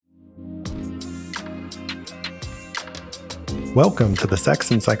Welcome to the Sex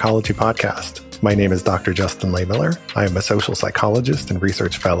and Psychology Podcast. My name is Dr. Justin Lehmiller. I am a social psychologist and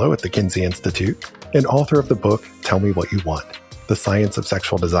research fellow at the Kinsey Institute and author of the book, Tell Me What You Want, The Science of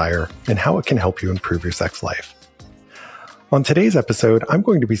Sexual Desire and How It Can Help You Improve Your Sex Life. On today's episode, I'm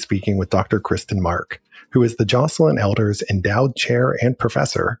going to be speaking with Dr. Kristen Mark, who is the Jocelyn Elders Endowed Chair and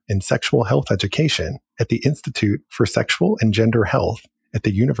Professor in Sexual Health Education at the Institute for Sexual and Gender Health at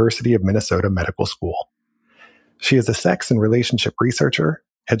the University of Minnesota Medical School. She is a sex and relationship researcher,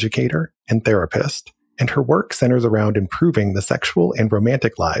 educator, and therapist, and her work centers around improving the sexual and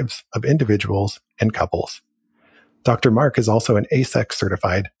romantic lives of individuals and couples. Dr. Mark is also an AASECT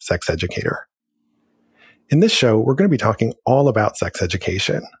certified sex educator. In this show, we're going to be talking all about sex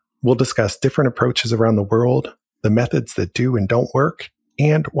education. We'll discuss different approaches around the world, the methods that do and don't work,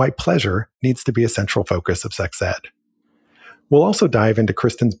 and why pleasure needs to be a central focus of sex ed. We'll also dive into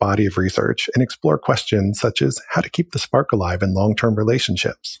Kristen's body of research and explore questions such as how to keep the spark alive in long-term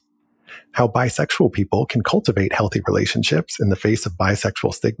relationships, how bisexual people can cultivate healthy relationships in the face of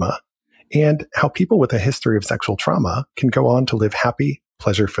bisexual stigma, and how people with a history of sexual trauma can go on to live happy,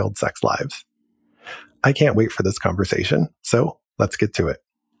 pleasure-filled sex lives. I can't wait for this conversation, so let's get to it.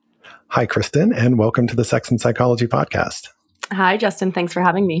 Hi, Kristen, and welcome to the Sex and Psychology Podcast. Hi, Justin. Thanks for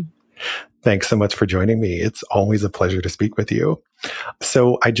having me. Thanks so much for joining me. It's always a pleasure to speak with you.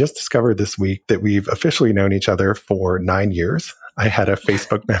 So I just discovered this week that we've officially known each other for 9 years. I had a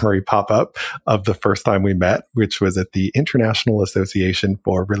Facebook memory pop up of the first time we met, which was at the International Association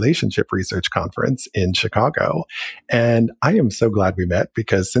for Relationship Research Conference in Chicago. And I am so glad we met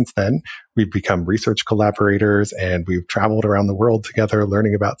because since then, we've become research collaborators and we've traveled around the world together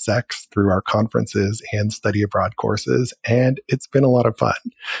learning about sex through our conferences and study abroad courses. And it's been a lot of fun.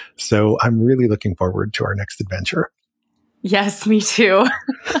 So I'm really looking forward to our next adventure. Yes, me too.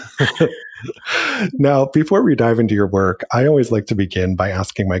 Now, before we dive into your work, I always like to begin by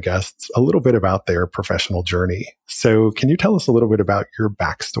asking my guests a little bit about their professional journey. So can you tell us a little bit about your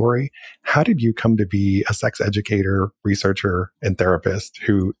backstory? How did you come to be a sex educator, researcher, and therapist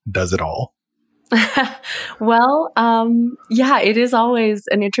who does it all? Well, it is always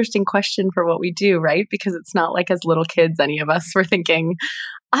an interesting question for what we do, right? Because it's not like as little kids, any of us were thinking,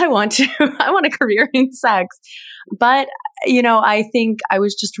 I want a career in sex. But, I think I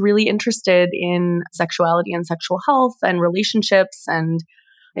was just really interested in sexuality and sexual health and relationships. And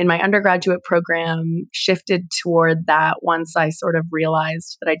in my undergraduate program, shifted toward that once I sort of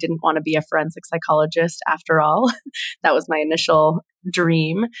realized that I didn't want to be a forensic psychologist after all. That was my initial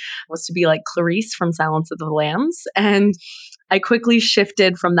dream, was to be like Clarice from Silence of the Lambs. And I quickly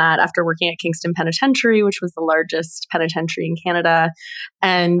shifted from that after working at Kingston Penitentiary, which was the largest penitentiary in Canada,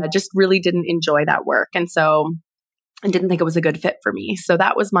 and I just really didn't enjoy that work. And so I didn't think it was a good fit for me. So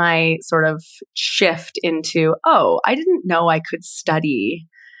that was my sort of shift into, I didn't know I could study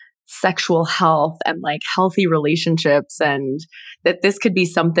sexual health and like healthy relationships and that this could be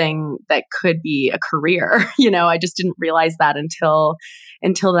something that could be a career. I just didn't realize that until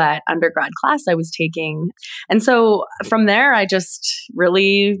that undergrad class I was taking. And so from there, I just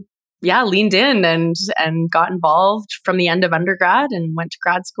really, leaned in and got involved from the end of undergrad and went to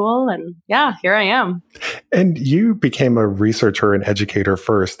grad school. And here I am. And you became a researcher and educator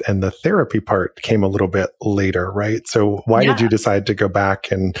first, and the therapy part came a little bit later, right? So why did you decide to go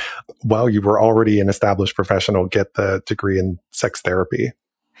back and, while you were already an established professional, get the degree in sex therapy?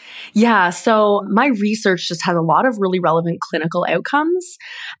 Yeah. So my research just has a lot of really relevant clinical outcomes.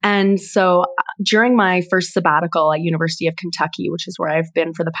 And so during my first sabbatical at University of Kentucky, which is where I've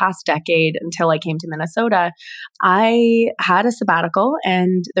been for the past decade until I came to Minnesota, I had a sabbatical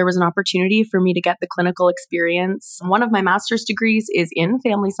and there was an opportunity for me to get the clinical experience. One of my master's degrees is in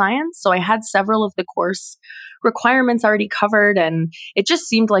family science. So I had several of the course requirements already covered. And it just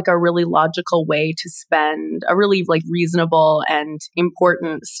seemed like a really logical way to spend a really like reasonable and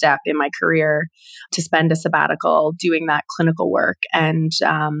important step in my career to spend a sabbatical doing that clinical work. And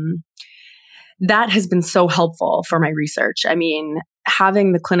that has been so helpful for my research. I mean,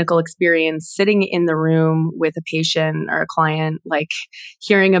 having the clinical experience, sitting in the room with a patient or a client, like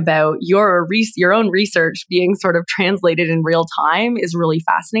hearing about your own research being sort of translated in real time is really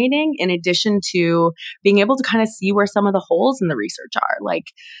fascinating, in addition to being able to kind of see where some of the holes in the research are, like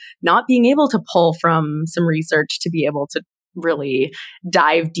not being able to pull from some research to be able to really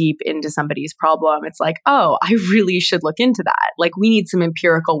dive deep into somebody's problem. It's like, oh, I really should look into that. Like, we need some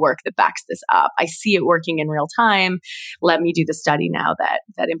empirical work that backs this up. I see it working in real time. Let me do the study now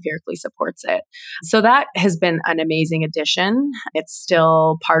that empirically supports it. So that has been an amazing addition. It's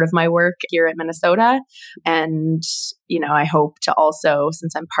still part of my work here at Minnesota. And, I hope to also,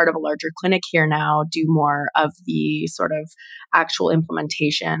 since I'm part of a larger clinic here now, do more of the sort of actual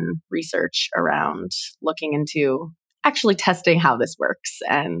implementation research around looking into actually testing how this works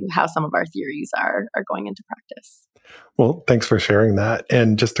and how some of our theories are going into practice. Well, thanks for sharing that.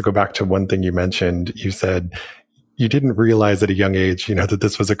 And just to go back to one thing you mentioned, you said you didn't realize at a young age, that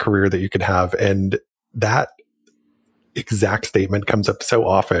this was a career that you could have. And that exact statement comes up so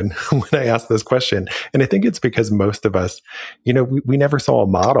often when I ask this question. And I think it's because most of us, we never saw a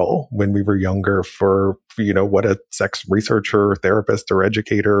model when we were younger for, what a sex researcher, therapist, or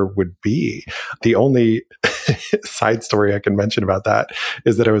educator would be. The only side story I can mention about that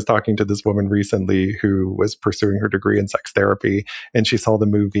is that I was talking to this woman recently who was pursuing her degree in sex therapy, and she saw the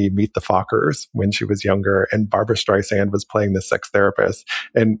movie Meet the Fockers when she was younger, and Barbara Streisand was playing this sex therapist.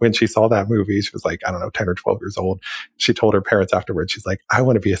 And when she saw that movie, she was like, I don't know, 10 or 12 years old. She told her parents afterwards, she's like, I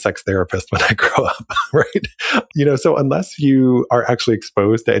want to be a sex therapist when I grow up, right? So unless you are actually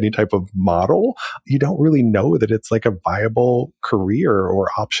exposed to any type of model, you don't really know that it's like a viable career or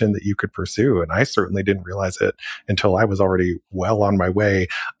option that you could pursue. And I certainly didn't realize it until I was already well on my way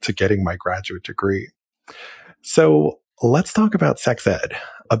to getting my graduate degree. So let's talk about sex ed.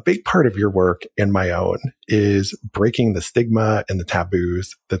 A big part of your work and my own is breaking the stigma and the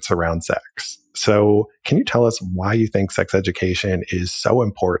taboos that surround sex. So can you tell us why you think sex education is so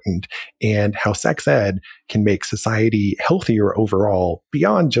important and how sex ed can make society healthier overall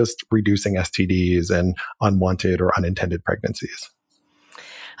beyond just reducing STDs and unwanted or unintended pregnancies?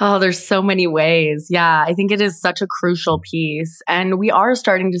 Oh, there's so many ways. Yeah, I think it is such a crucial piece. And we are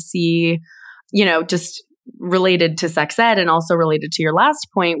starting to see, just related to sex ed and also related to your last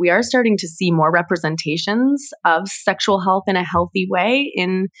point, we are starting to see more representations of sexual health in a healthy way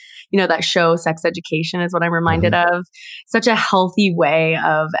in, that show Sex Education is what I'm reminded of. Such a healthy way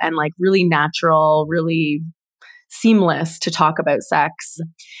of, and like really natural, really seamless to talk about sex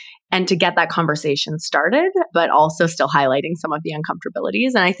and to get that conversation started, but also still highlighting some of the uncomfortabilities.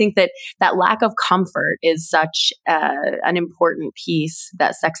 And I think that lack of comfort is such an important piece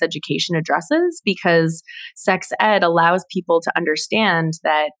that sex education addresses, because sex ed allows people to understand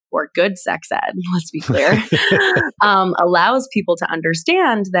that, or good sex ed, let's be clear, allows people to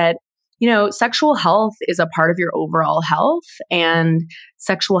understand that, sexual health is a part of your overall health, and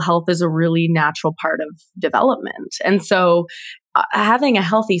sexual health is a really natural part of development. And so having a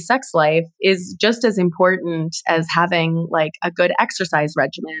healthy sex life is just as important as having like a good exercise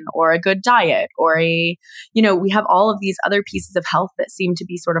regimen or a good diet or we have all of these other pieces of health that seem to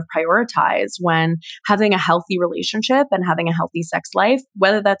be sort of prioritized when having a healthy relationship and having a healthy sex life,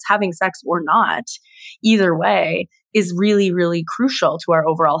 whether that's having sex or not, either way is really, really crucial to our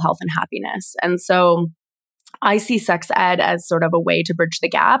overall health and happiness. And so I see sex ed as sort of a way to bridge the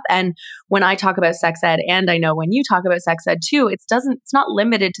gap. And when I talk about sex ed, and I know when you talk about sex ed too, it's not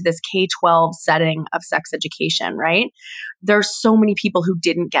limited to this K-12 setting of sex education, right? There's so many people who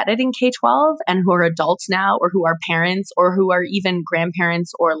didn't get it in K-12 and who are adults now, or who are parents, or who are even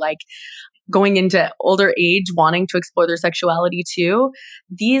grandparents, or like going into older age, wanting to explore their sexuality too.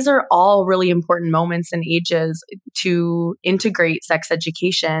 These are all really important moments and ages to integrate sex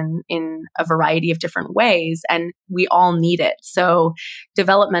education in a variety of different ways, and we all need it. So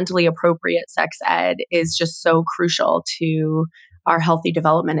developmentally appropriate sex ed is just so crucial to our healthy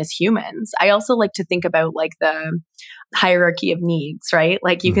development as humans. I also like to think about like the hierarchy of needs, right?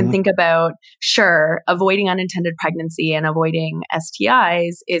 Like you can think about, sure, avoiding unintended pregnancy and avoiding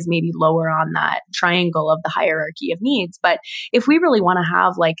STIs is maybe lower on that triangle of the hierarchy of needs. But if we really want to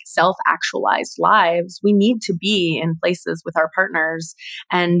have like self-actualized lives, we need to be in places with our partners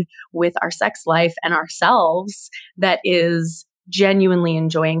and with our sex life and ourselves that is genuinely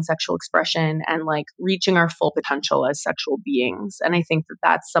enjoying sexual expression and like reaching our full potential as sexual beings. And I think that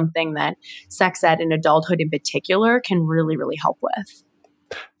that's something that sex ed in adulthood in particular can really, really help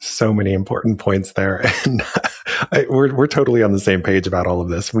with. So many important points there. And we're totally on the same page about all of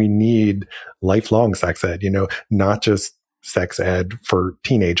this. We need lifelong sex ed, not just sex ed for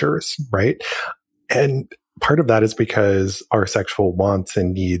teenagers, right? And part of that is because our sexual wants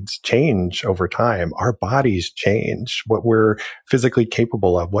and needs change over time. Our bodies change, what we're physically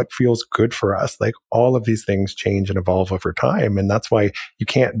capable of, what feels good for us. Like all of these things change and evolve over time. And that's why you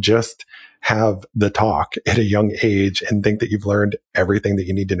can't just have the talk at a young age and think that you've learned everything that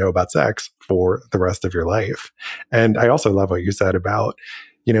you need to know about sex for the rest of your life. And I also love what you said about,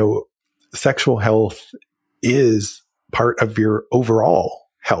 sexual health is part of your overall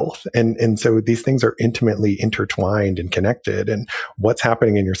health. And so these things are intimately intertwined and connected. And what's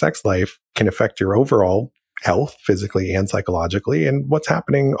happening in your sex life can affect your overall health physically and psychologically. And what's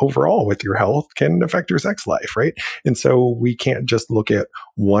happening overall with your health can affect your sex life, right? And so we can't just look at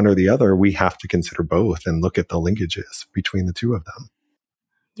one or the other. We have to consider both and look at the linkages between the two of them.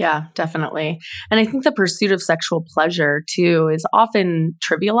 Yeah, definitely. And I think the pursuit of sexual pleasure too is often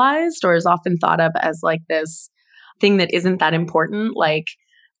trivialized or is often thought of as like this thing that isn't that important. Like,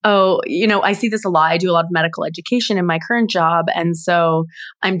 oh, I see this a lot. I do a lot of medical education in my current job. And so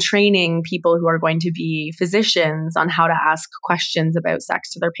I'm training people who are going to be physicians on how to ask questions about sex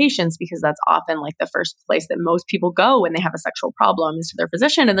to their patients, because that's often like the first place that most people go when they have a sexual problem is to their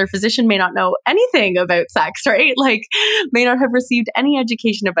physician. And their physician may not know anything about sex, right? Like may not have received any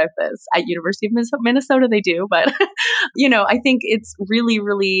education about this. At University of Minnesota, they do. But, I think it's really,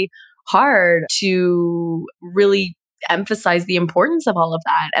 really hard to really emphasize the importance of all of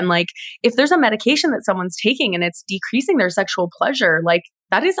that. And like, if there's a medication that someone's taking and it's decreasing their sexual pleasure, like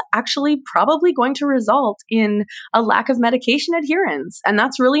that is actually probably going to result in a lack of medication adherence. And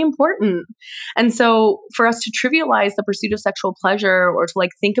that's really important. And so for us to trivialize the pursuit of sexual pleasure or to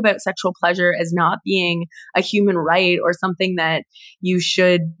like think about sexual pleasure as not being a human right or something that you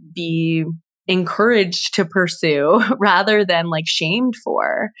should be encouraged to pursue rather than like shamed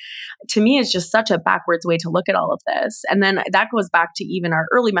for, to me is just such a backwards way to look at all of this. And then that goes back to even our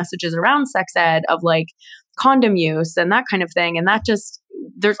early messages around sex ed of like condom use and that kind of thing. And that just,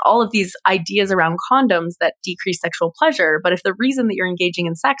 there's all of these ideas around condoms that decrease sexual pleasure. But if the reason that you're engaging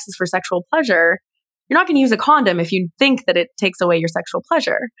in sex is for sexual pleasure, you're not going to use a condom if you think that it takes away your sexual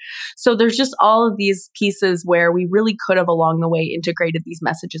pleasure. So there's just all of these pieces where we really could have along the way integrated these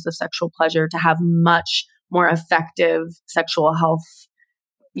messages of sexual pleasure to have much more effective sexual health,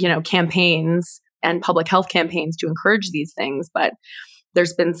 campaigns and public health campaigns to encourage these things. But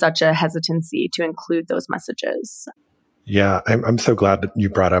there's been such a hesitancy to include those messages. Yeah, I'm so glad that you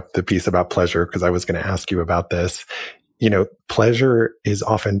brought up the piece about pleasure, because I was going to ask you about this. Pleasure is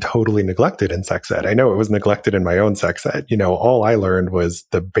often totally neglected in sex ed. I know it was neglected in my own sex ed. All I learned was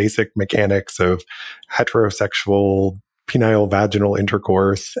the basic mechanics of heterosexual penile vaginal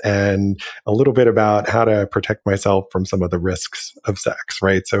intercourse and a little bit about how to protect myself from some of the risks of sex,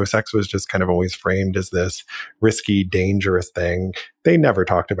 right? So sex was just kind of always framed as this risky, dangerous thing. They never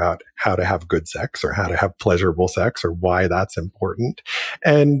talked about how to have good sex or how to have pleasurable sex or why that's important.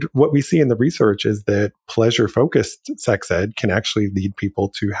 And what we see in the research is that pleasure-focused sex ed can actually lead people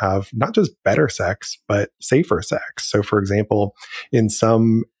to have not just better sex, but safer sex. So for example, in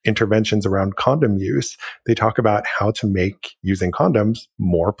some interventions around condom use, they talk about how to make using condoms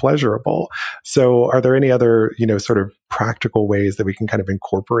more pleasurable. So are there any other, sort of practical ways that we can kind of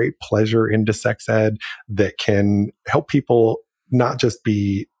incorporate pleasure into sex ed that can help people not just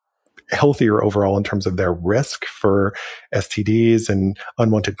be healthier overall in terms of their risk for STDs and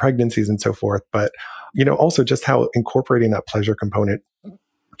unwanted pregnancies and so forth, but, also just how incorporating that pleasure component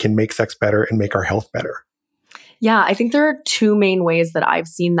can make sex better and make our health better? Yeah, I think there are two main ways that I've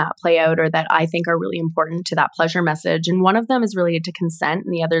seen that play out or that I think are really important to that pleasure message. And one of them is related to consent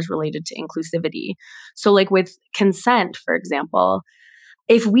and the other is related to inclusivity. So like with consent, for example,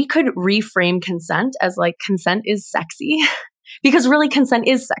 if we could reframe consent as like consent is sexy, because really consent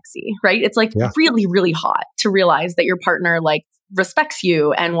is sexy, right? It's like really, really hot to realize that your partner like respects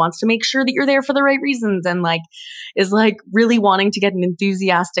you and wants to make sure that you're there for the right reasons and like is like really wanting to get an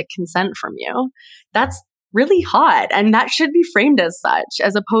enthusiastic consent from you. That's really hot. And that should be framed as such,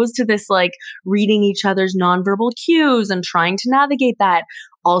 as opposed to this like reading each other's nonverbal cues and trying to navigate that.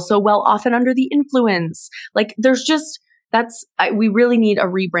 Also, well, often under the influence. Like there's just, we really need a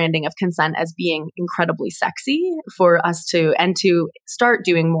rebranding of consent as being incredibly sexy for us to start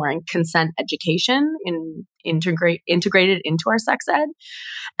doing more in consent education and integrated into our sex ed.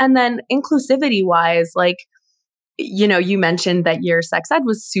 And then inclusivity wise, like, you mentioned that your sex ed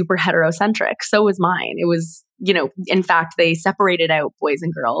was super heterocentric. So was mine. It was, in fact, they separated out boys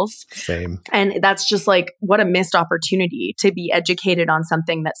and girls. Same. And that's just like, what a missed opportunity to be educated on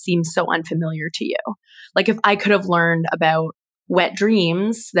something that seems so unfamiliar to you. Like if I could have learned about wet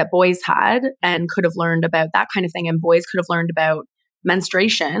dreams that boys had and could have learned about that kind of thing, and boys could have learned about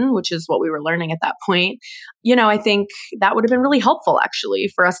menstruation, which is what we were learning at that point, I think that would have been really helpful actually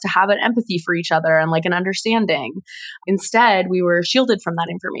for us to have an empathy for each other and like an understanding. Instead, we were shielded from that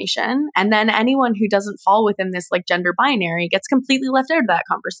information. And then anyone who doesn't fall within this like gender binary gets completely left out of that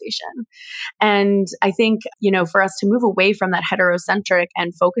conversation. And I think, for us to move away from that heterocentric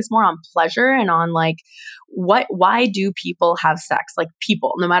and focus more on pleasure and on like, why do people have sex? Like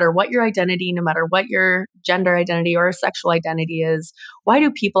people, no matter what your identity, no matter what your gender identity or sexual identity is, why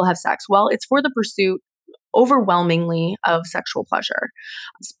do people have sex? Well, it's for the pursuit overwhelmingly of sexual pleasure.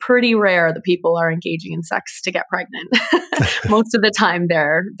 It's pretty rare that people are engaging in sex to get pregnant. Most of the time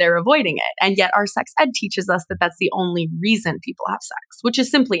they're avoiding it. And yet our sex ed teaches us that that's the only reason people have sex, which is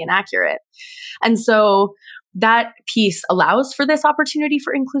simply inaccurate. And so that piece allows for this opportunity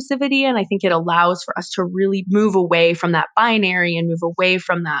for inclusivity. And I think it allows for us to really move away from that binary and move away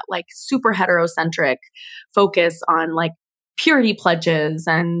from that like super heterocentric focus on like purity pledges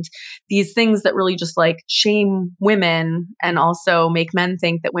and these things that really just like shame women and also make men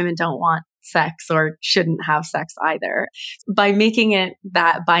think that women don't want sex or shouldn't have sex either. By making it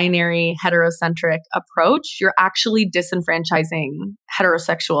that binary heterocentric approach, you're actually disenfranchising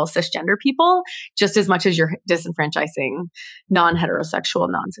heterosexual cisgender people just as much as you're disenfranchising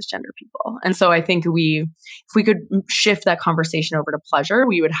non-heterosexual, non-cisgender people. And so I think if we could shift that conversation over to pleasure,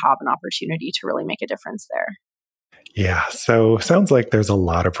 we would have an opportunity to really make a difference there. Yeah. So sounds like there's a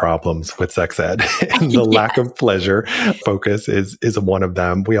lot of problems with sex ed and the lack of pleasure focus is one of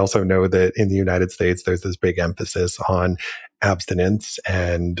them. We also know that in the United States, there's this big emphasis on abstinence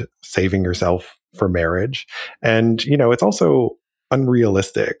and saving yourself for marriage. And, it's also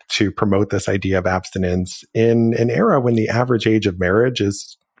unrealistic to promote this idea of abstinence in an era when the average age of marriage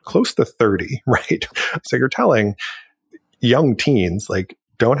is close to 30, right? So you're telling young teens, like,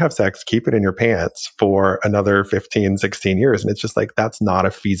 don't have sex, keep it in your pants for another 15, 16 years. And it's just like, that's not a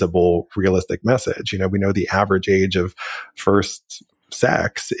feasible, realistic message. We know the average age of first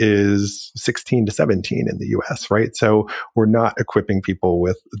sex is 16 to 17 in the US, right? So we're not equipping people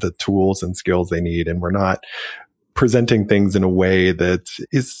with the tools and skills they need. And we're not presenting things in a way that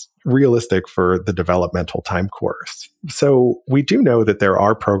is realistic for the developmental time course. So we do know that there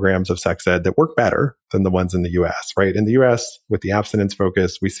are programs of sex ed that work better than the ones in the US, right? In the US, with the abstinence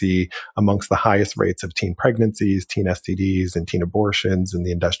focus, we see amongst the highest rates of teen pregnancies, teen STDs, and teen abortions in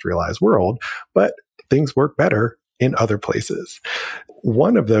the industrialized world, but things work better in other places.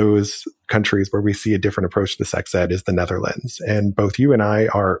 One of those countries where we see a different approach to sex ed is the Netherlands. And both you and I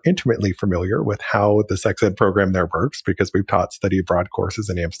are intimately familiar with how the sex ed program there works because we've taught study abroad courses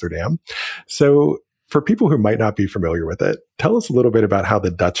in Amsterdam. So for people who might not be familiar with it, tell us a little bit about how the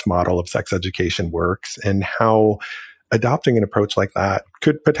Dutch model of sex education works and how adopting an approach like that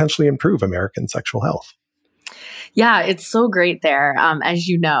could potentially improve American sexual health. Yeah, it's so great there. As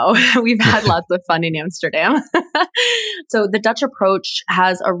you know, we've had lots of fun in Amsterdam. So the Dutch approach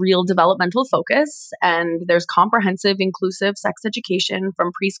has a real developmental focus, and there's comprehensive, inclusive sex education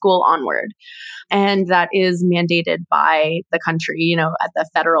from preschool onward. And that is mandated by the country, at the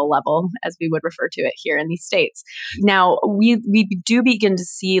federal level, as we would refer to it here in these states. Now, we do begin to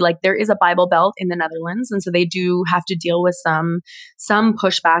see like there is a Bible Belt in the Netherlands. And so they do have to deal with some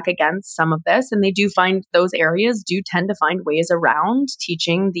pushback against some of this. And they do find those areas do tend to find ways around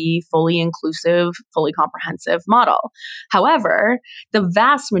teaching the fully inclusive, fully comprehensive model. However, the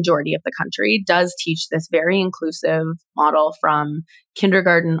vast majority of the country does teach this very inclusive model from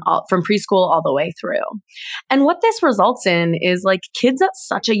kindergarten, from preschool all the way through. And what this results in is like kids at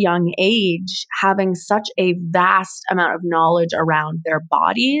such a young age having such a vast amount of knowledge around their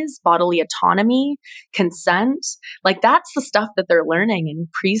bodies, bodily autonomy, consent. Like that's the stuff that they're learning in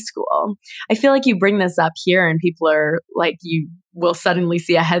preschool. I feel like you bring this up here and people are like, you will suddenly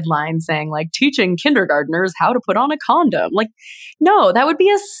see a headline saying like teaching kindergartners how to put on a condom. Like, no, that would be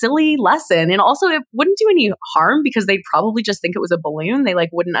a silly lesson. And also it wouldn't do any harm because they'd probably just think it was a balloon. They like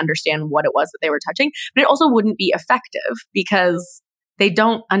wouldn't understand what it was that they were touching, but it also wouldn't be effective because they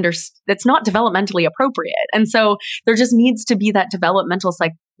don't understand. It's not developmentally appropriate. And so there just needs to be that developmental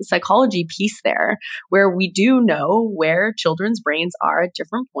psychology piece there where we do know where children's brains are at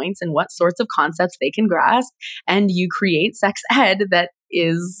different points and what sorts of concepts they can grasp. And you create sex ed that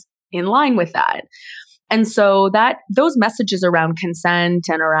is in line with that. And so that those messages around consent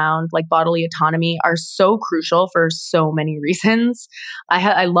and around like bodily autonomy are so crucial for so many reasons.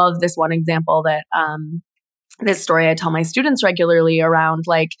 I love this one example that, this story I tell my students regularly around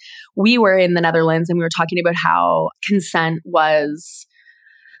like we were in the Netherlands and we were talking about how consent was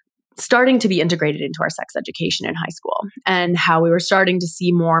starting to be integrated into our sex education in high school, and how we were starting to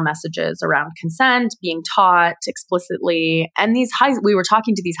see more messages around consent being taught explicitly. And we were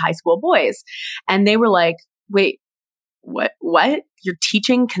talking to these high school boys, and they were like, wait, what? You're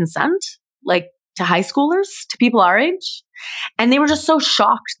teaching consent? Like, to high schoolers, to people our age? And they were just so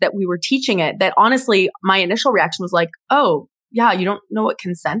shocked that we were teaching it that honestly, my initial reaction was like, oh, yeah, you don't know what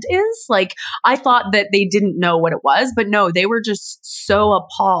consent is? Like, I thought that they didn't know what it was, but no, they were just so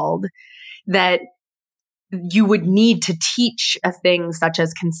appalled that you would need to teach a thing such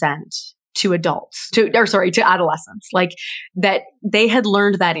as consent to to adolescents, like that they had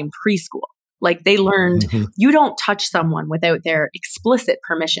learned that in preschool. Like, they learned you don't touch someone without their explicit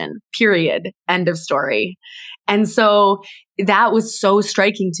permission, period, end of story. And so that was so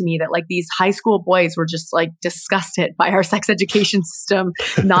striking to me that like these high school boys were just like disgusted by our sex education system,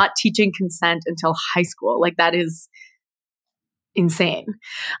 not teaching consent until high school. Like, that is insane.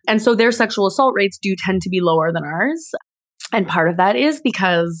 And so their sexual assault rates do tend to be lower than ours. And part of that is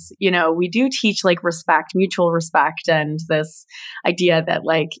because, we do teach like respect, mutual respect, and this idea that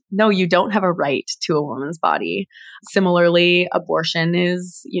like, no, you don't have a right to a woman's body. Similarly, abortion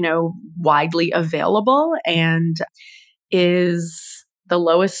is, widely available and is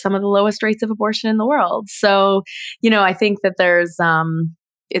some of the lowest rates of abortion in the world. So, I think that there's,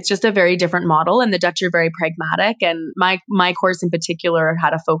 it's just a very different model, and the Dutch are very pragmatic. And my course in particular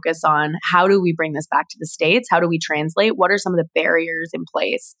had a focus on how do we bring this back to the States? How do we translate? What are some of the barriers in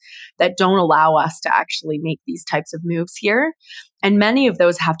place that don't allow us to actually make these types of moves here? And many of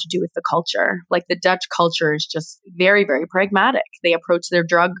those have to do with the culture. Like, the Dutch culture is just very, very pragmatic. They approach their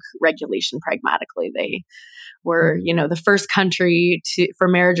drug regulation pragmatically. They were, the first country for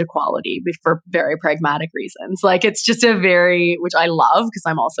marriage equality for very pragmatic reasons. Like, it's just which I love because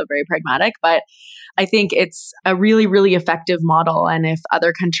I'm also very pragmatic, but I think it's a really, really effective model. And if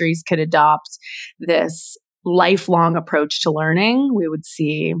other countries could adopt this lifelong approach to learning, we would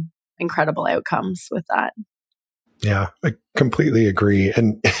see incredible outcomes with that. Yeah, I completely agree.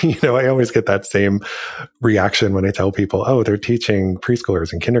 And, I always get that same reaction when I tell people, oh, they're teaching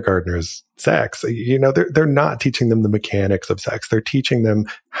preschoolers and kindergartners sex. They're not teaching them the mechanics of sex. They're teaching them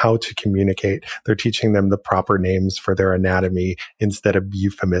how to communicate. They're teaching them the proper names for their anatomy instead of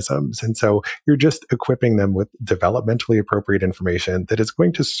euphemisms. And so you're just equipping them with developmentally appropriate information that is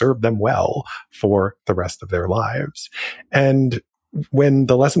going to serve them well for the rest of their lives. And when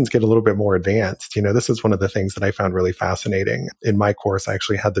the lessons get a little bit more advanced, this is one of the things that I found really fascinating. In my course, I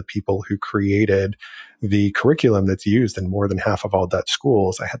actually had the people who created the curriculum that's used in more than half of all Dutch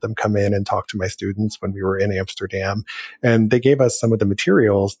schools. I had them come in and talk to my students when we were in Amsterdam, and they gave us some of the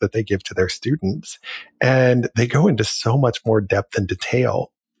materials that they give to their students. And they go into so much more depth and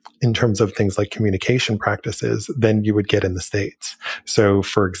detail in terms of things like communication practices than you would get in the States. So,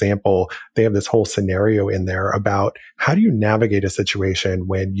 for example, they have this whole scenario in there about how do you navigate a situation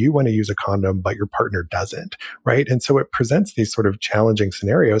when you want to use a condom, but your partner doesn't, right? And so it presents these sort of challenging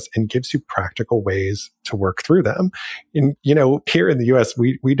scenarios and gives you practical ways to work through them. And, here in the US,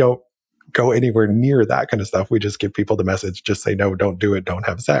 we don't go anywhere near that kind of stuff. We just give people the message, just say, no, don't do it, don't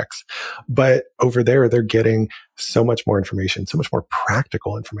have sex. But over there, they're getting so much more information, so much more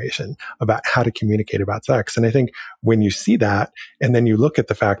practical information about how to communicate about sex. And I think when you see that, and then you look at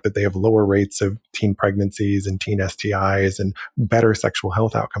the fact that they have lower rates of teen pregnancies and teen STIs and better sexual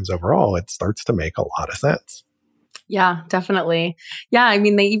health outcomes overall, it starts to make a lot of sense. Yeah, definitely. Yeah, I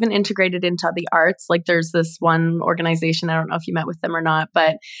mean, they even integrated into the arts. Like, there's this one organization, I don't know if you met with them or not,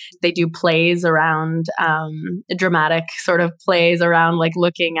 but they do plays around, dramatic sort of plays around like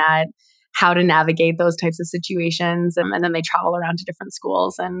looking at how to navigate those types of situations. And then they travel around to different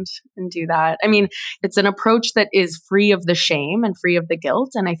schools and do that. I mean, it's an approach that is free of the shame and free of the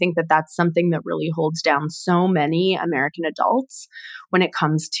guilt. And I think that that's something that really holds down so many American adults when it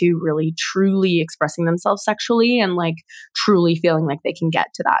comes to really truly expressing themselves sexually and like truly feeling like they can get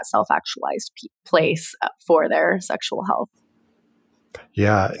to that self-actualized place for their sexual health.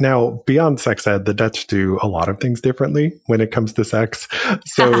 Yeah. Now, beyond sex ed, the Dutch do a lot of things differently when it comes to sex.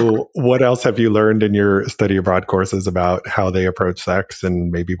 So what else have you learned in your study abroad courses about how they approach sex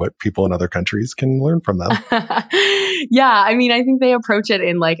and maybe what people in other countries can learn from them? Yeah. I mean, I think they approach it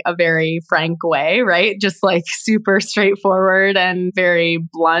in like a very frank way, right? Just like super straightforward and very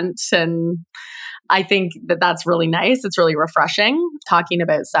blunt. And I think that that's really nice. It's really refreshing. Talking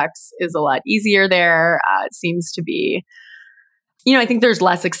about sex is a lot easier there. It seems to be, I think there's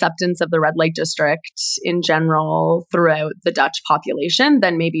less acceptance of the red light district in general throughout the Dutch population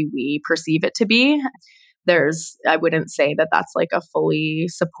than maybe we perceive it to be. I wouldn't say that that's like a fully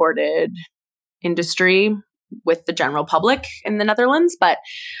supported industry with the general public in the Netherlands, but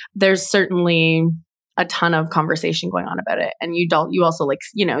there's certainly a ton of conversation going on about it. And you also like,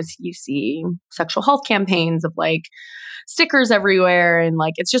 you see sexual health campaigns of like stickers everywhere, and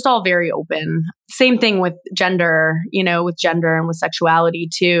like it's just all very open. Same thing with gender, with gender and with sexuality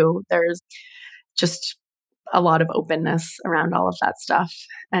too. There's just a lot of openness around all of that stuff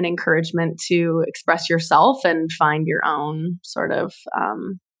and encouragement to express yourself and find your own sort of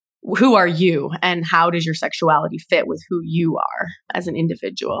who are you and how does your sexuality fit with who you are as an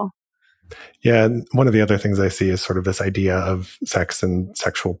individual. Yeah. And one of the other things I see is sort of this idea of sex and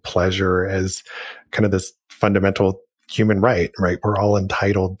sexual pleasure as kind of this fundamental human right? We're all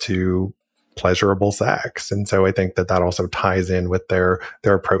entitled to pleasurable sex. And so I think that also ties in with their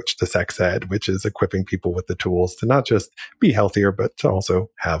approach to sex ed, which is equipping people with the tools to not just be healthier, but to also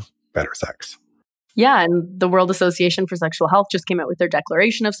have better sex. Yeah, and the World Association for Sexual Health just came out with their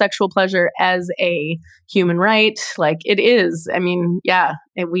declaration of sexual pleasure as a human right. Like it is. I mean, yeah,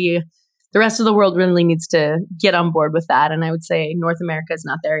 the rest of the world really needs to get on board with that. And I would say North America is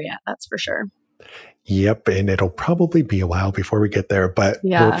not there yet. That's for sure. Yep. And it'll probably be a while before we get there, but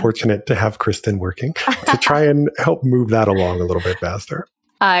we're fortunate to have Kristen working to try and help move that along a little bit faster.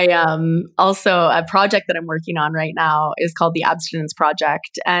 I also, a project that I'm working on right now is called the Abstinence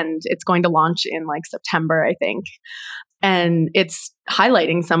Project, and it's going to launch in like September, I think. And it's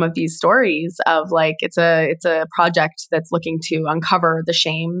highlighting some of these stories of like, it's a project that's looking to uncover the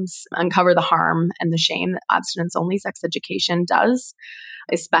shames, uncover the harm and the shame that abstinence only sex education does,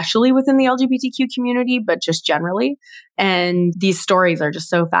 especially within the LGBTQ community, but just generally. And these stories are just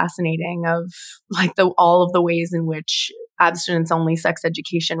so fascinating of like all of the ways in which abstinence only sex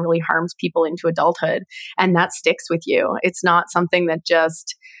education really harms people into adulthood. And that sticks with you. It's not something that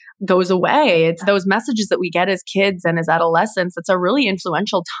just goes away. It's those messages that we get as kids and as adolescents. It's a really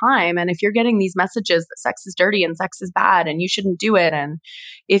influential time. And if you're getting these messages that sex is dirty and sex is bad and you shouldn't do it, and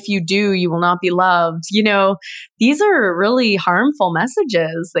if you do, you will not be loved, these are really harmful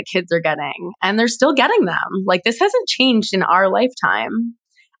messages that kids are getting, and they're still getting them. Like this hasn't changed in our lifetime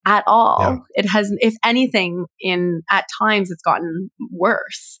at all. Yeah. It has, if anything, at times it's gotten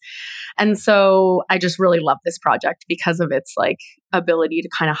worse. And so I just really love this project because of its like ability to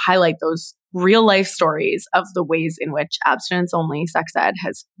kind of highlight those real life stories of the ways in which abstinence only sex ed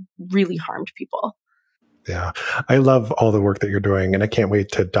has really harmed people. Yeah, I love all the work that you're doing, and I can't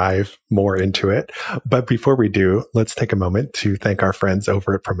wait to dive more into it. But before we do, let's take a moment to thank our friends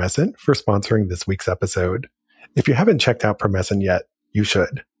over at Promescent for sponsoring this week's episode. If you haven't checked out Promescent yet, you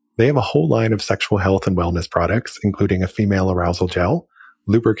should. They have a whole line of sexual health and wellness products, including a female arousal gel,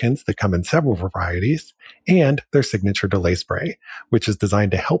 lubricants that come in several varieties, and their signature delay spray, which is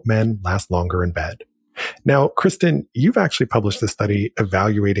designed to help men last longer in bed. Now, Kristen, you've actually published a study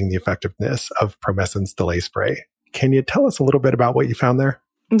evaluating the effectiveness of Promescent's delay spray. Can you tell us a little bit about what you found there?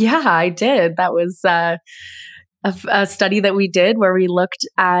 Yeah, I did. That was a study that we did where we looked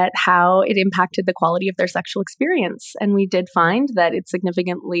at how it impacted the quality of their sexual experience. And we did find that it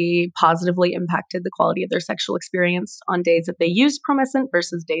significantly positively impacted the quality of their sexual experience on days that they used Promescent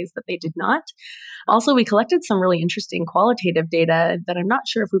versus days that they did not. Also, we collected some really interesting qualitative data that I'm not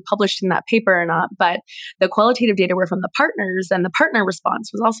sure if we published in that paper or not, but the qualitative data were from the partners, and the partner response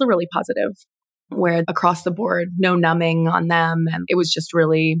was also really positive, where across the board, no numbing on them. And it was just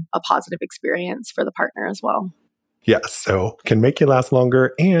really a positive experience for the partner as well. Yes, so can make you last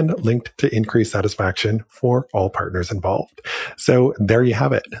longer and linked to increased satisfaction for all partners involved. So there you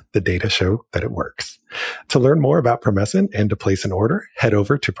have it. The data show that it works. To learn more about Promescent and to place an order, head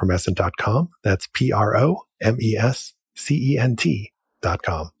over to promescent.com. That's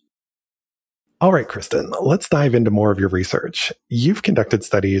promescent.com. All right, Kristen, let's dive into more of your research. You've conducted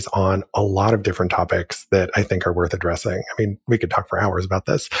studies on a lot of different topics that I think are worth addressing. I mean, we could talk for hours about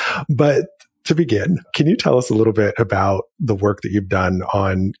this, but to begin, can you tell us a little bit about the work that you've done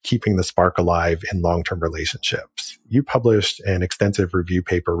on keeping the spark alive in long-term relationships? You published an extensive review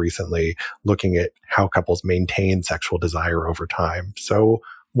paper recently looking at how couples maintain sexual desire over time. So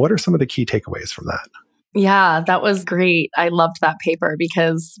what are some of the key takeaways from that? Yeah, that was great. I loved that paper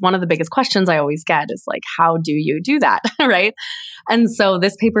because one of the biggest questions I always get is like, how do you do that? Right. And so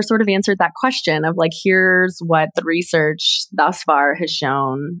this paper sort of answered that question of like, here's what the research thus far has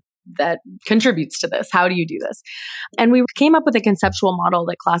shown that contributes to this. How do you do this? And we came up with a conceptual model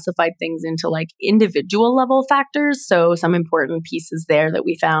that classified things into like individual level factors. So some important pieces there that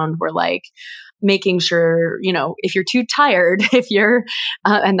we found were like making sure, if you're too tired,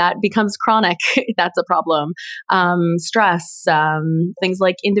 and that becomes chronic, that's a problem. Stress, things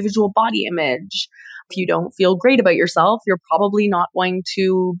like individual body image, If you don't feel great about yourself, you're probably not going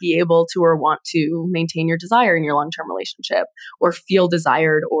to be able to or want to maintain your desire in your long-term relationship or feel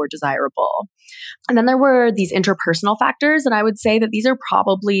desired or desirable. And then there were these interpersonal factors. And I would say that these are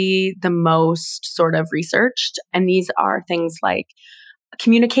probably the most sort of researched. And these are things like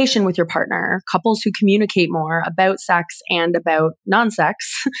communication with your partner, couples who communicate more about sex and about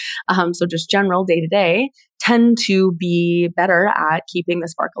non-sex, so just general day to day, tend to be better at keeping the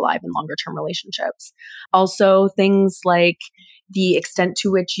spark alive in longer term relationships. Also, things like the extent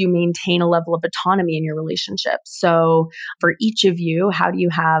to which you maintain a level of autonomy in your relationship. So for each of you, do you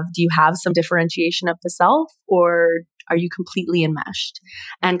have some differentiation of the self, or are you completely enmeshed?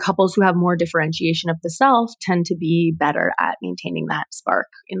 And couples who have more differentiation of the self tend to be better at maintaining that spark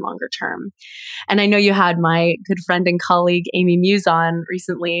in longer term. And I know you had my good friend and colleague, Amy Muse, on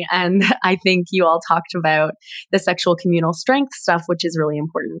recently. And I think you all talked about the sexual communal strength stuff, which is really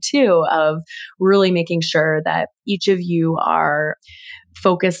important too, of really making sure that each of you are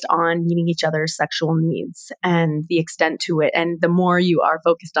focused on meeting each other's sexual needs and the extent to it. And the more you are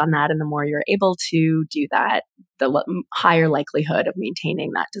focused on that and the more you're able to do that, the higher likelihood of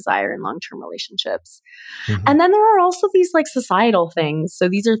maintaining that desire in long-term relationships. Mm-hmm. And then there are also these like societal things. So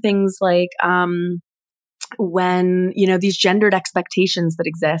these are things like, when, these gendered expectations that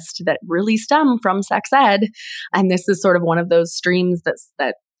exist that really stem from sex ed. And this is sort of one of those streams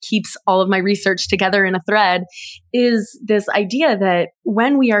that keeps all of my research together in a thread, is this idea that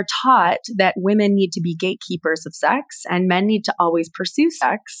when we are taught that women need to be gatekeepers of sex and men need to always pursue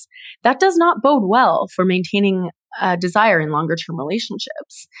sex, that does not bode well for maintaining a desire in longer term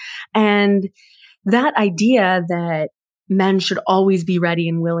relationships. And that idea that men should always be ready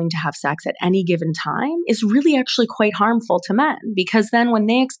and willing to have sex at any given time is really actually quite harmful to men, because then when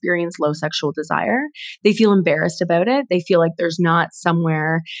they experience low sexual desire, they feel embarrassed about it. They feel like there's not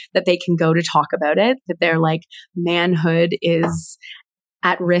somewhere that they can go to talk about it, that their like manhood is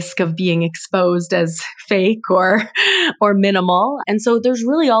at risk of being exposed as fake or minimal. And so there's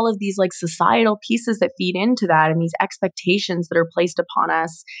really all of these like societal pieces that feed into that, and these expectations that are placed upon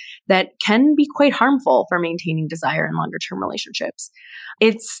us that can be quite harmful for maintaining desire in longer term relationships.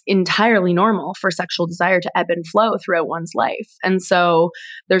 It's entirely normal for sexual desire to ebb and flow throughout one's life. And so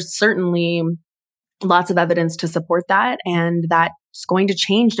there's certainly lots of evidence to support that. And that's going to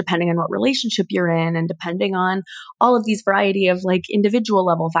change depending on what relationship you're in and depending on all of these variety of like individual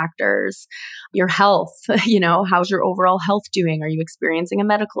level factors, your health, how's your overall health doing? Are you experiencing a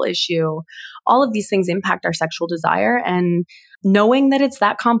medical issue? All of these things impact our sexual desire. And knowing that it's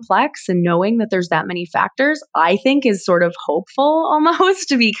that complex and knowing that there's that many factors, I think is sort of hopeful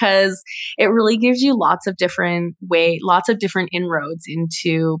almost, because it really gives you lots of different inroads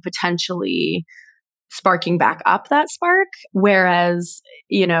into potentially sparking back up that spark. Whereas,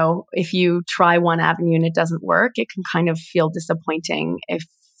 if you try one avenue and it doesn't work, it can kind of feel disappointing if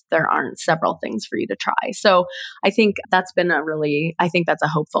there aren't several things for you to try. So I think that's a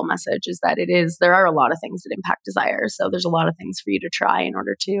hopeful message, is that there are a lot of things that impact desire. So there's a lot of things for you to try in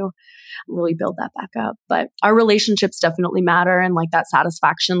order to really build that back up. But our relationships definitely matter. And like that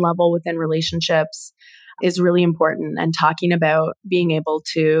satisfaction level within relationships is really important, and talking about being able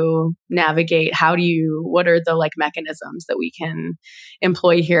to navigate what are the like mechanisms that we can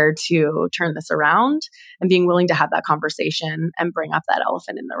employ here to turn this around, and being willing to have that conversation and bring up that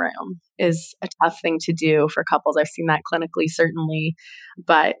elephant in the room is a tough thing to do for couples. I've seen that clinically, certainly,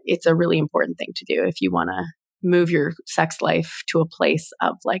 but it's a really important thing to do if you want to move your sex life to a place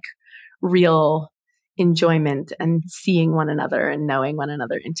of like real enjoyment and seeing one another and knowing one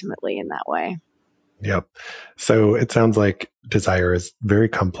another intimately in that way. Yep. So it sounds like desire is very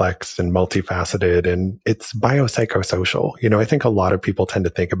complex and multifaceted, and it's biopsychosocial. I think a lot of people tend to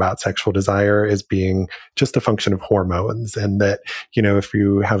think about sexual desire as being just a function of hormones, and that, if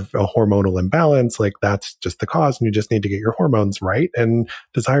you have a hormonal imbalance, like that's just the cause and you just need to get your hormones right and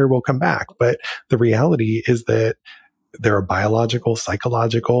desire will come back. But the reality is that there are biological,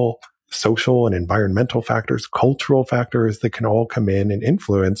 psychological, social and environmental factors, cultural factors that can all come in and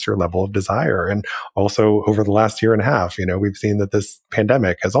influence your level of desire. And also over the last year and a half, we've seen that this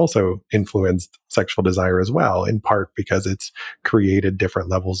pandemic has also influenced sexual desire as well, in part because it's created different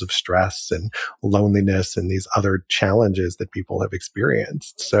levels of stress and loneliness and these other challenges that people have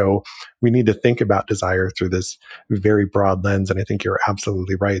experienced. So we need to think about desire through this very broad lens. And I think you're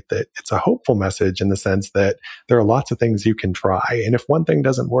absolutely right that it's a hopeful message in the sense that there are lots of things you can try. And if one thing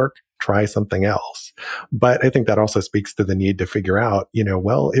doesn't work, try something else. But I think that also speaks to the need to figure out,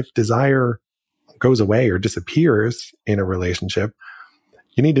 if desire goes away or disappears in a relationship,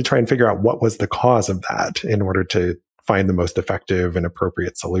 you need to try and figure out what was the cause of that in order to find the most effective and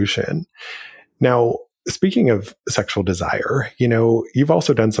appropriate solution. Now, speaking of sexual desire, you've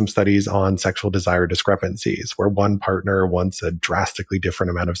also done some studies on sexual desire discrepancies where one partner wants a drastically different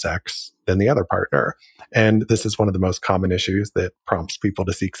amount of sex than the other partner. And this is one of the most common issues that prompts people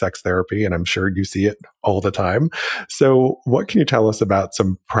to seek sex therapy. And I'm sure you see it all the time. So what can you tell us about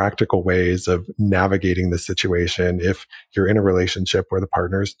some practical ways of navigating this situation if you're in a relationship where the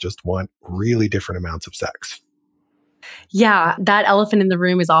partners just want really different amounts of sex? Yeah, that elephant in the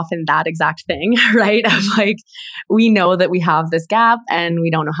room is often that exact thing, right? Of like, we know that we have this gap and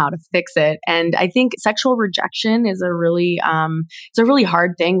we don't know how to fix it. And I think sexual rejection is it's a really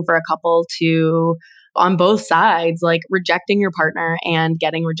hard thing for a couple to, on both sides, like rejecting your partner and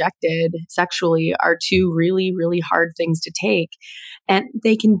getting rejected sexually are two really, really hard things to take. And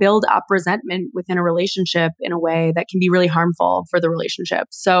they can build up resentment within a relationship in a way that can be really harmful for the relationship.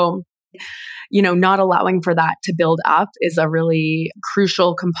 So, not allowing for that to build up is a really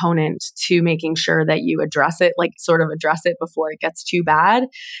crucial component to making sure that you address it, like sort of address it before it gets too bad,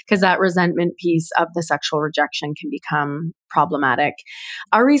 because that resentment piece of the sexual rejection can become problematic.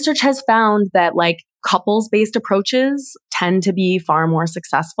 Our research has found that couples-based approaches tend to be far more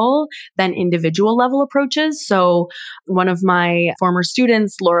successful than individual level approaches. So one of my former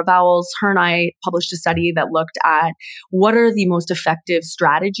students, Laura Vowles, her and I published a study that looked at what are the most effective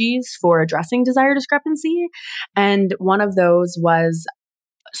strategies for addressing desire discrepancy. And one of those was,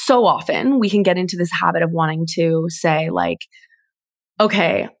 so often we can get into this habit of wanting to say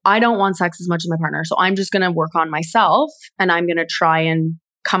okay, I don't want sex as much as my partner, so I'm just going to work on myself and I'm going to try and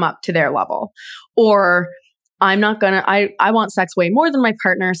come up to their level. Or I'm not going to, I want sex way more than my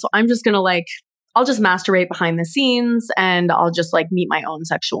partner, so I'm just going to I'll just masturbate behind the scenes and I'll just meet my own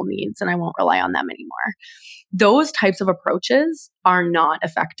sexual needs and I won't rely on them anymore. Those types of approaches are not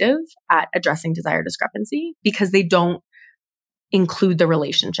effective at addressing desire discrepancy because they don't include the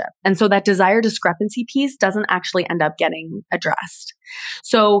relationship. And so that desire discrepancy piece doesn't actually end up getting addressed.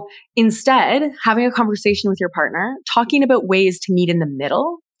 So instead, having a conversation with your partner, talking about ways to meet in the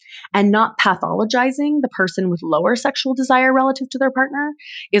middle and not pathologizing the person with lower sexual desire relative to their partner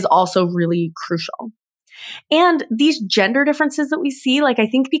is also really crucial. And these gender differences that we see, I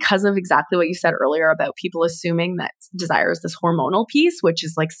think because of exactly what you said earlier about people assuming that desire is this hormonal piece, which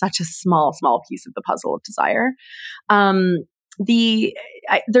is such a small piece of the puzzle of desire.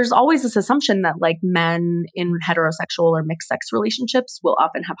 There's always this assumption that men in heterosexual or mixed sex relationships will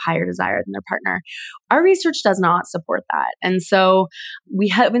often have higher desire than their partner. Our research does not support that. And so we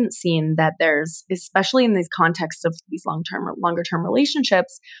haven't seen that there's, especially in these contexts of these longer term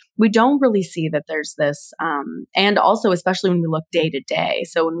relationships, we don't really see that there's this, and also especially when we look day to day.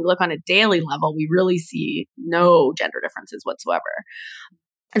 So when we look on a daily level, we really see no gender differences whatsoever.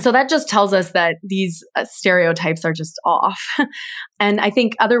 And so that just tells us that these stereotypes are just off. And I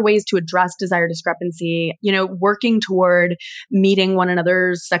think other ways to address desire discrepancy, working toward meeting one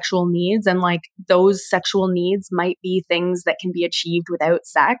another's sexual needs, and those sexual needs might be things that can be achieved without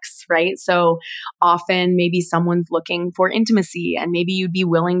sex, right? So often maybe someone's looking for intimacy and maybe you'd be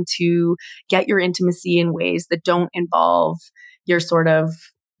willing to get your intimacy in ways that don't involve your sort of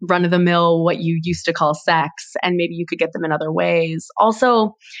run-of-the-mill, what you used to call sex, and maybe you could get them in other ways.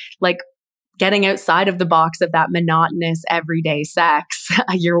 Also, getting outside of the box of that monotonous everyday sex.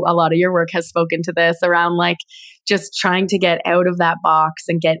 A lot of your work has spoken to this around just trying to get out of that box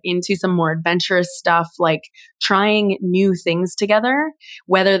and get into some more adventurous stuff, trying new things together,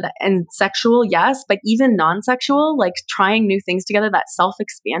 and sexual, yes, but even non-sexual, trying new things together. That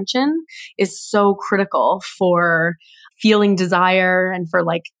self-expansion is so critical for feeling desire and for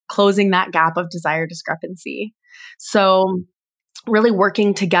closing that gap of desire discrepancy. So really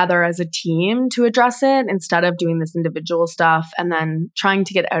working together as a team to address it instead of doing this individual stuff and then trying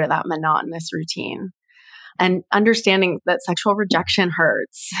to get out of that monotonous routine and understanding that sexual rejection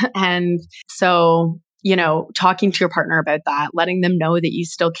hurts. And so, talking to your partner about that, letting them know that you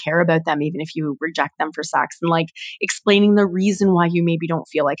still care about them, even if you reject them for sex, and explaining the reason why you maybe don't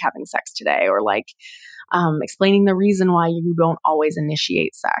feel like having sex today, or explaining the reason why you don't always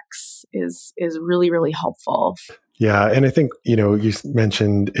initiate sex is really, really helpful. Yeah. And I think, you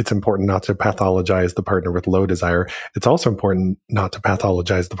mentioned it's important not to pathologize the partner with low desire. It's also important not to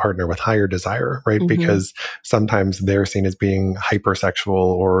pathologize the partner with higher desire, right? Mm-hmm. Because sometimes they're seen as being hypersexual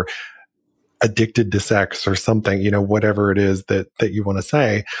or addicted to sex or something, whatever it is that you want to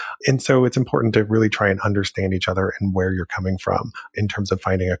say. And so it's important to really try and understand each other and where you're coming from in terms of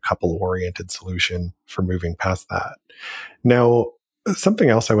finding a couple-oriented solution for moving past that. Now, Something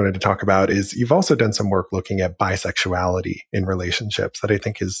else I wanted to talk about is you've also done some work looking at bisexuality in relationships that I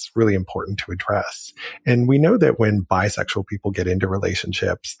think is really important to address. And we know that when bisexual people get into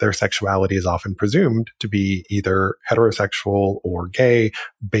relationships, their sexuality is often presumed to be either heterosexual or gay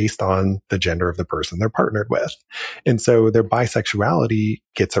based on the gender of the person they're partnered with. And so their bisexuality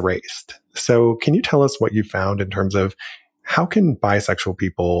gets erased. So can you tell us what you found in terms of how can bisexual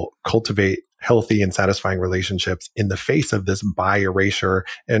people cultivate healthy and satisfying relationships in the face of this bi erasure,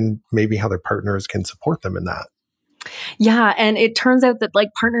 and maybe how their partners can support them in that? Yeah. And it turns out that like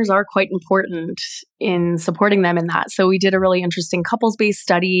partners are quite important in supporting them in that. So we did a really interesting couples based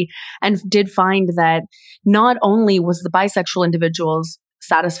study and did find that not only was the bisexual individuals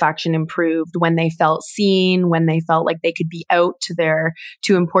satisfaction improved when they felt seen, when they felt like they could be out to their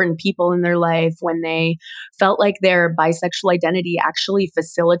to important people in their life, when they felt like their bisexual identity actually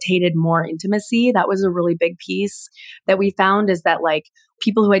facilitated more intimacy. That was a really big piece that we found, is that like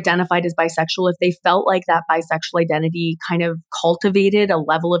people who identified as bisexual, if they felt like that bisexual identity kind of cultivated a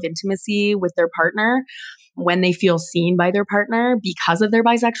level of intimacy with their partner, when they feel seen by their partner because of their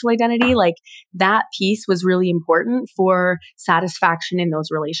bisexual identity, like that piece was really important for satisfaction in those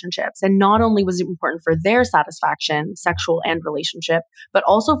relationships. And not only was it important for their satisfaction, sexual and relationship, but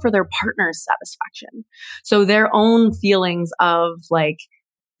also for their partner's satisfaction. So their own feelings of like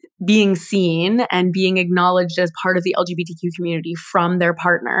being seen and being acknowledged as part of the LGBTQ community from their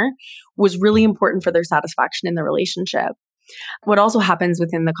partner was really important for their satisfaction in the relationship. What also happens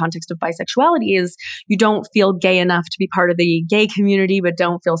within the context of bisexuality is you don't feel gay enough to be part of the gay community, but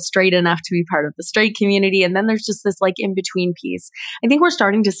don't feel straight enough to be part of the straight community. And then there's just this like in between piece. I think we're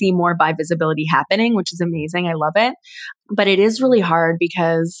starting to see more bi visibility happening, which is amazing. I love it. But it is really hard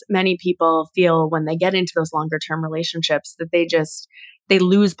because many people feel when they get into those longer term relationships that they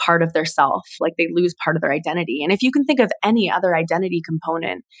lose part of their self, like they lose part of their identity. And if you can think of any other identity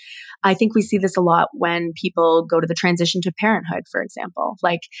component, I think we see this a lot when people go to the transition to parenthood, for example.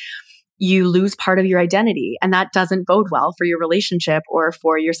 Like you lose part of your identity, and that doesn't bode well for your relationship or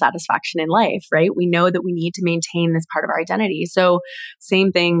for your satisfaction in life, right? We know that we need to maintain this part of our identity. So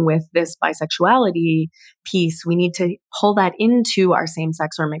same thing with this bisexuality piece. We need to pull that into our same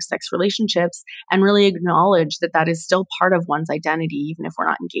sex or mixed sex relationships and really acknowledge that that is still part of one's identity, even if we're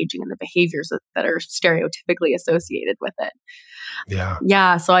not engaging in the behaviors that are stereotypically associated with it.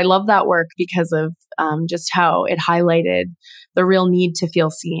 Yeah. So I love that work because of just how it highlighted the real need to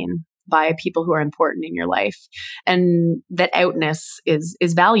feel seen by people who are important in your life, and that outness is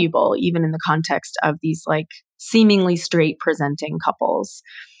valuable even in the context of these like seemingly straight presenting couples,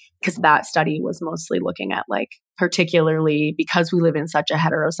 because that study was mostly looking at like, particularly because we live in such a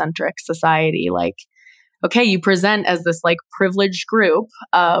heterocentric society, like, okay, you present as this like privileged group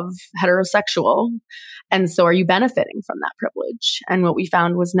of heterosexual, and so are you benefiting from that privilege? And what we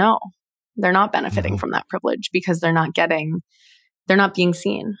found was no, they're not benefiting from that privilege because they're not being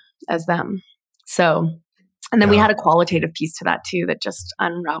seen as them. So, and then we had a qualitative piece to that too that just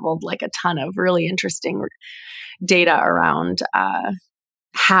unraveled like a ton of really interesting data around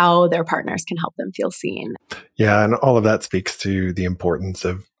how their partners can help them feel seen. Yeah, and all of that speaks to the importance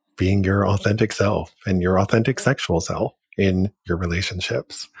of being your authentic self and your authentic sexual self in your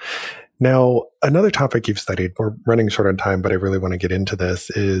relationships. Now, another topic you've studied, we're running short on time, but I really want to get into this,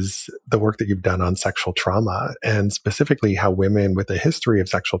 is the work that you've done on sexual trauma, and specifically how women with a history of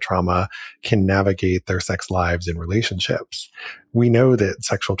sexual trauma can navigate their sex lives in relationships. We know that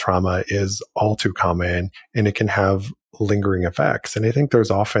sexual trauma is all too common and it can have lingering effects. And I think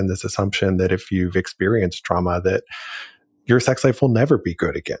there's often this assumption that if you've experienced trauma, that your sex life will never be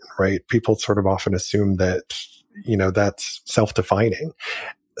good again, right? People sort of often assume that, that's self-defining.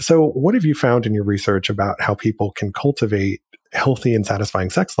 So what have you found in your research about how people can cultivate healthy and satisfying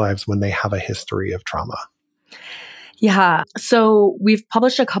sex lives when they have a history of trauma? Yeah. So we've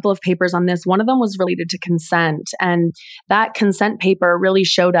published a couple of papers on this. One of them was related to consent. And that consent paper really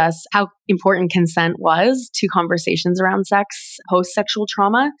showed us how important consent was to conversations around sex post-sexual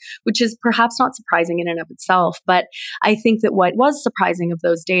trauma, which is perhaps not surprising in and of itself. But I think that what was surprising of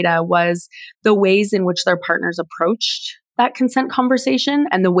those data was the ways in which their partners approached that consent conversation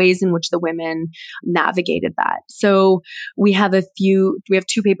and the ways in which the women navigated that. So we have two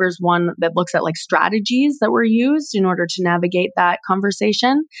papers, one that looks at like strategies that were used in order to navigate that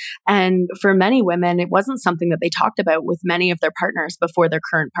conversation. And for many women, it wasn't something that they talked about with many of their partners before their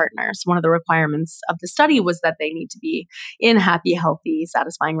current partners. One of the requirements of the study was that they need to be in happy, healthy,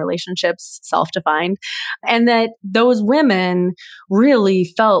 satisfying relationships, self-defined, and that those women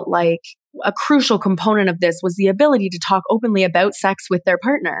really felt like a crucial component of this was the ability to talk openly about sex with their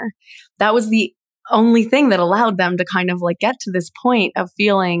partner. That was the only thing that allowed them to kind of like get to this point of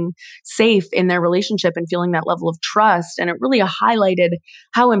feeling safe in their relationship and feeling that level of trust. And it really highlighted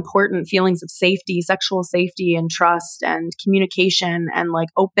how important feelings of safety, sexual safety and trust and communication and like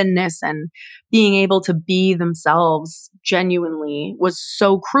openness and being able to be themselves genuinely was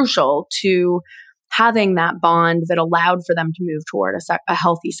so crucial to having that bond that allowed for them to move toward a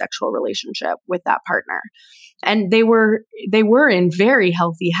healthy sexual relationship with that partner. And they were in very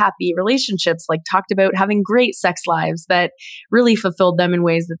healthy, happy relationships, like talked about having great sex lives that really fulfilled them in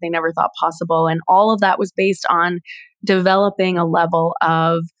ways that they never thought possible. And all of that was based on developing a level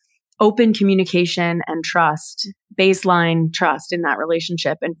of open communication and trust, baseline trust in that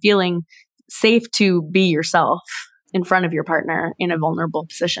relationship, and feeling safe to be yourself in front of your partner in a vulnerable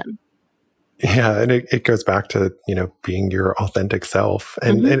position. Yeah. And it goes back to, being your authentic self.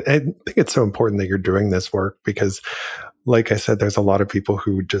 And, and I think it's so important that you're doing this work because, like I said, there's a lot of people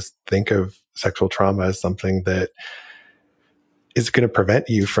who just think of sexual trauma as something that is going to prevent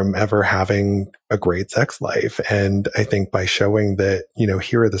you from ever having a great sex life. And I think by showing that,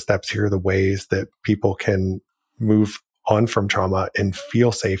 here are the steps, here are the ways that people can move on from trauma and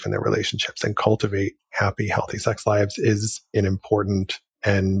feel safe in their relationships and cultivate happy, healthy sex lives is an important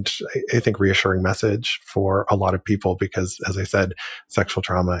and I think reassuring message for a lot of people because, as I said, sexual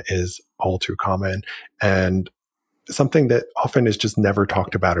trauma is all too common and something that often is just never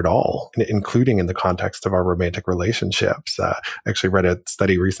talked about at all, including in the context of our romantic relationships. I actually read a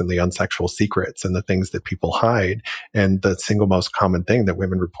study recently on sexual secrets and the things that people hide. And the single most common thing that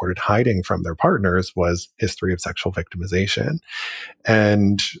women reported hiding from their partners was history of sexual victimization.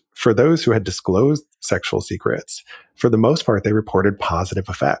 And for those who had disclosed sexual secrets, for the most part, they reported positive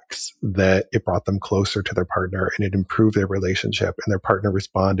effects, that it brought them closer to their partner and it improved their relationship and their partner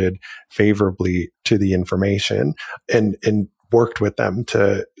responded favorably to the information and worked with them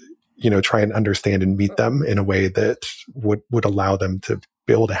to, try and understand and meet them in a way that would allow them to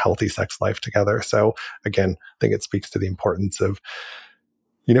build a healthy sex life together. So again, I think it speaks to the importance of,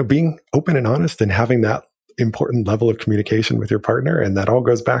 being open and honest and having that important level of communication with your partner. And that all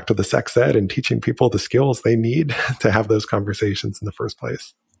goes back to the sex ed and teaching people the skills they need to have those conversations in the first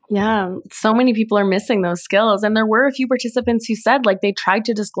place. Yeah, so many people are missing those skills. And there were a few participants who said like they tried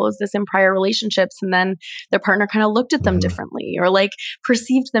to disclose this in prior relationships and then their partner kind of looked at them differently or like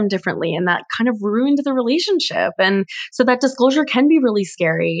perceived them differently. And that kind of ruined the relationship. And so that disclosure can be really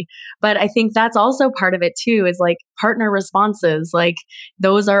scary. But I think that's also part of it too, is like partner responses. Like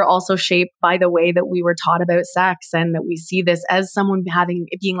those are also shaped by the way that we were taught about sex and that we see this as someone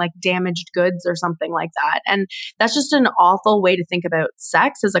being like damaged goods or something like that. And that's just an awful way to think about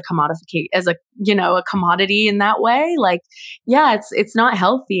sex as a commodity in that way. Like, yeah, it's not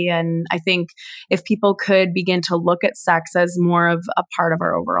healthy. And I think if people could begin to look at sex as more of a part of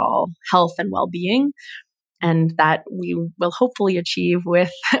our overall health and well-being, and that we will hopefully achieve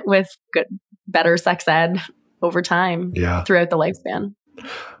with better sex ed over time throughout the lifespan.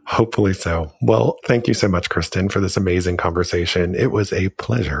 Hopefully so. Well, thank you so much, Kristen, for this amazing conversation. It was a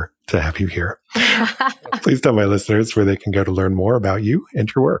pleasure to have you here. Please tell my listeners where they can go to learn more about you and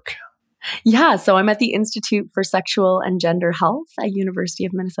your work. Yeah, so I'm at the Institute for Sexual and Gender Health at University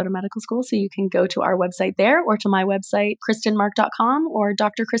of Minnesota Medical School. So you can go to our website there or to my website, kristenmark.com or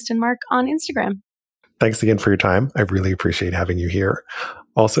Dr. Kristen Mark on Instagram. Thanks again for your time. I really appreciate having you here.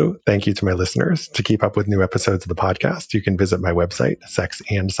 Also, thank you to my listeners. To keep up with new episodes of the podcast, you can visit my website, Sex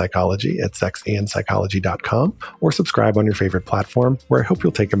and Psychology, at sexandpsychology.com, or subscribe on your favorite platform, where I hope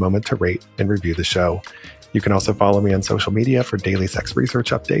you'll take a moment to rate and review the show. You can also follow me on social media for daily sex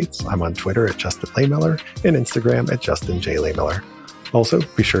research updates. I'm on Twitter at Justin Lehmiller and Instagram at Justin J. Lehmiller. Also,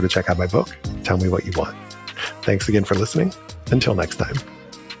 be sure to check out my book, Tell Me What You Want. Thanks again for listening. Until next time.